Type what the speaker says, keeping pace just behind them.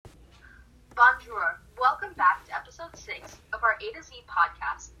Bonjour. Welcome back to episode 6 of our A to Z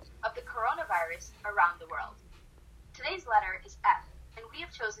podcast of the coronavirus around the world. Today's letter is F, and we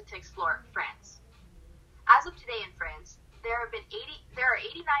have chosen to explore France. As of today in France, there are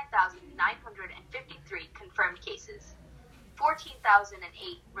 89,953 confirmed cases, 14,008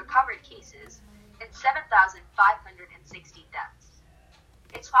 recovered cases, and 7,560 deaths.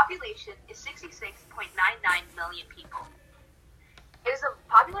 Its population is 66.99 million people. It is a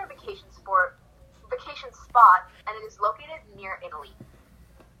popular vacation spot, and it is located near Italy.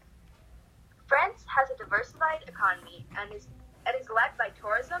 France has a diversified economy and is led by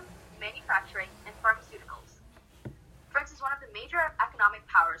tourism, manufacturing, and pharmaceuticals. France is one of the major economic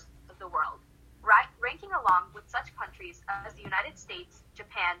powers of the world, ranking along with such countries as the United States,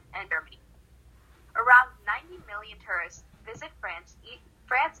 Japan, and Germany. Around 90 million tourists visit France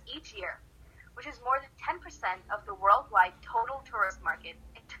each year, which is more than 10% of the worldwide total tourist market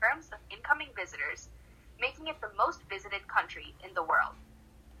in terms of incoming visitors, making it the most visited country in the world.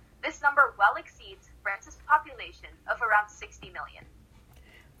 This number well exceeds France's population of around 60 million.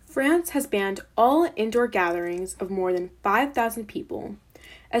 France has banned all indoor gatherings of more than 5,000 people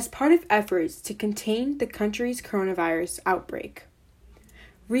as part of efforts to contain the country's coronavirus outbreak.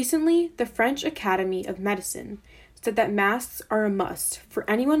 Recently, the French Academy of Medicine said that masks are a must for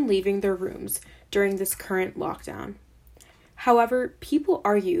anyone leaving their rooms during this current lockdown. However, people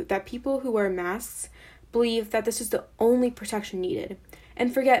argue that people who wear masks believe that this is the only protection needed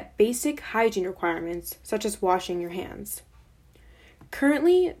and forget basic hygiene requirements such as washing your hands.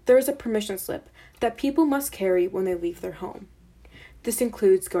 Currently, there is a permission slip that people must carry when they leave their home. This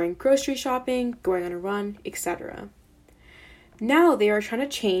includes going grocery shopping, going on a run, etc. Now they are trying to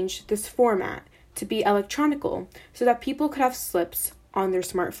change this format to be electronical so that people could have slips on their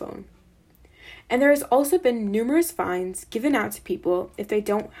smartphone. And there has also been numerous fines given out to people if they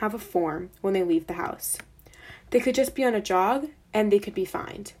don't have a form when they leave the house. They could just be on a jog and they could be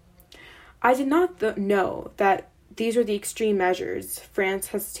fined. I did not know that these are the extreme measures France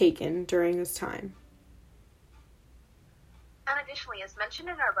has taken during this time. And additionally, as mentioned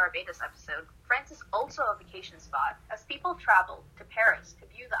in our Barbados episode, France is also a vacation spot as people travel to Paris to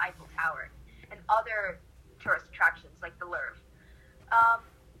view the Eiffel Tower and other tourist attractions like the Louvre.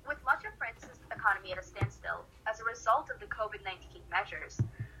 With much of France's economy at a standstill as a result of the COVID-19 measures,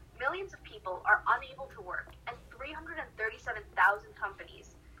 millions of people are unable to work, and 337,000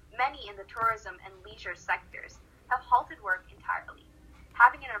 companies, many in the tourism and leisure sectors, have halted work entirely,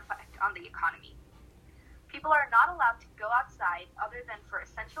 having an effect on the economy. People are not allowed to go outside other than for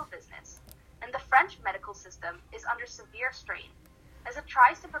essential business, and the French medical system is under severe strain as it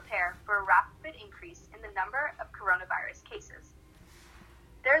tries to prepare for a rapid increase in the number of coronavirus cases.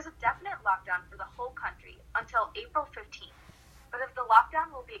 There is a definite lockdown for the whole country until April 15th, but if the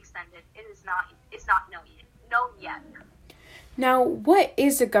lockdown will be extended, it is not known yet. Now, what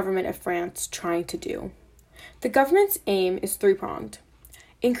is the government of France trying to do? The government's aim is three-pronged: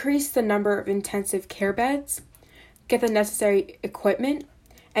 increase the number of intensive care beds, get the necessary equipment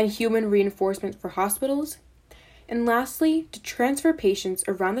and human reinforcement for hospitals, and lastly, to transfer patients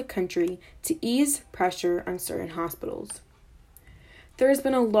around the country to ease pressure on certain hospitals. There has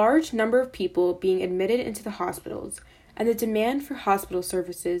been a large number of people being admitted into the hospitals, and the demand for hospital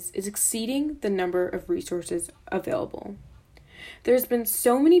services is exceeding the number of resources available. There has been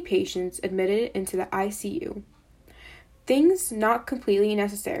so many patients admitted into the ICU. Things not completely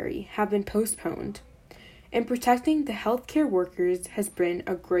necessary have been postponed, and protecting the healthcare workers has been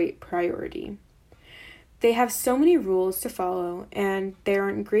a great priority. They have so many rules to follow, and they are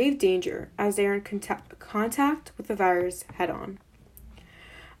in grave danger as they are in contact with the virus head-on.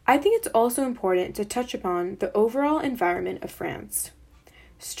 I think it's also important to touch upon the overall environment of France.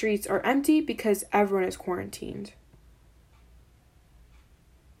 Streets are empty because everyone is quarantined.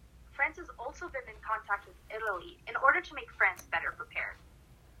 France has also been in contact with Italy in order to make France better prepared.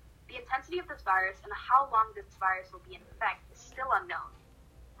 The intensity of this virus and how long this virus will be in effect is still unknown.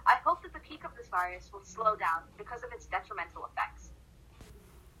 I hope that the peak of this virus will slow down because of its detrimental effects.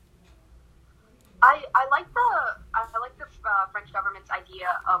 I like the French government's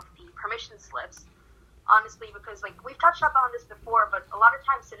idea of the permission slips, honestly, because we've touched up on this before, but a lot of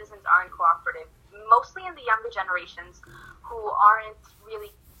times citizens aren't cooperative, mostly in the younger generations who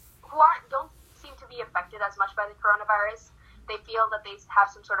don't seem to be affected as much by the coronavirus. They feel that they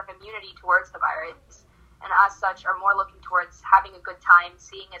have some sort of immunity towards the virus, and as such are more looking towards having a good time,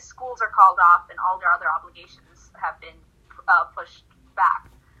 seeing as schools are called off and all their other obligations have been pushed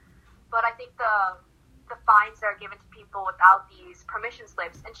back. But I think the fines that are given to people without these permission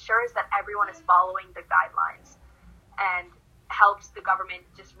slips ensures that everyone is following the guidelines, and helps the government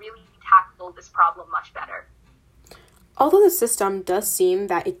just really tackle this problem much better. Although the system does seem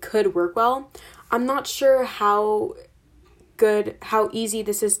that it could work well, I'm not sure how easy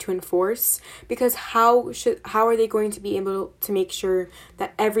this is to enforce, because how are they going to be able to make sure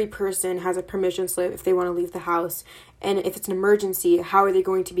that every person has a permission slip if they want to leave the house? And if it's an emergency, how are they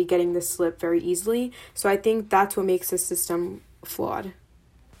going to be getting this slip very easily? So I think that's what makes this system flawed.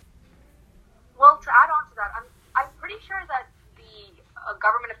 Well, to add on to that, I'm pretty sure that the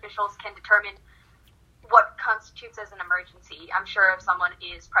government officials can determine what constitutes as an emergency. I'm sure if someone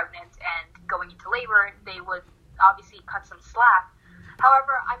is pregnant and going into labor, they would obviously cut some slack.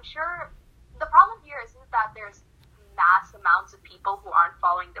 However, I'm sure the problem here isn't that there's mass amounts of people who aren't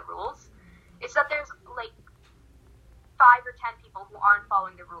following the rules. It's that there's like 5 or 10 people who aren't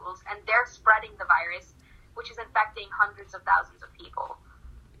following the rules, and they're spreading the virus, which is infecting hundreds of thousands of people.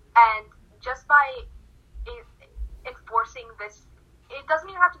 And just by enforcing this, it doesn't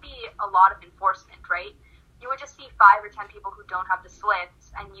even have to be a lot of enforcement, right? You would just see 5 or 10 people who don't have the slips,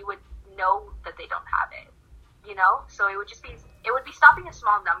 and you would know that they don't have it, you know? So it would be stopping a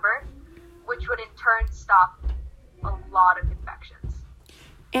small number, which would in turn stop a lot of infections.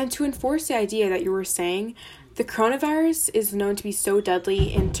 And to enforce the idea that you were saying, the coronavirus is known to be so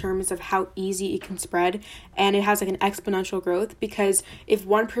deadly in terms of how easy it can spread, and it has like an exponential growth, because if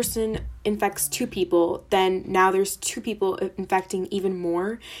one person infects 2 people, then now there's 2 people infecting even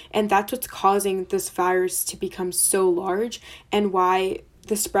more, and that's what's causing this virus to become so large, and why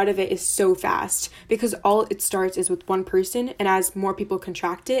the spread of it is so fast, because all it starts is with one person, and as more people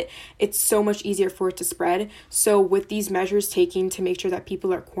contract it, it's so much easier for it to spread. So with these measures taken to make sure that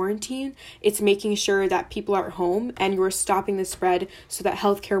people are quarantined, it's making sure that people are at home, and you're stopping the spread so that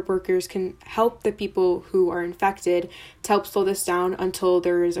healthcare workers can help the people who are infected to help slow this down until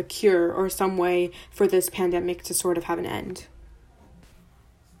there is a cure or some way for this pandemic to sort of have an end.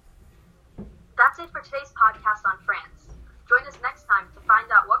 That's it for today's podcast on France. Join us next time to find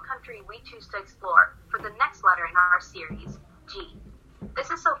out what country we choose to explore for the next letter in our series, G. This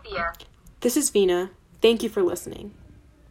is Sophia. This is Vina. Thank you for listening.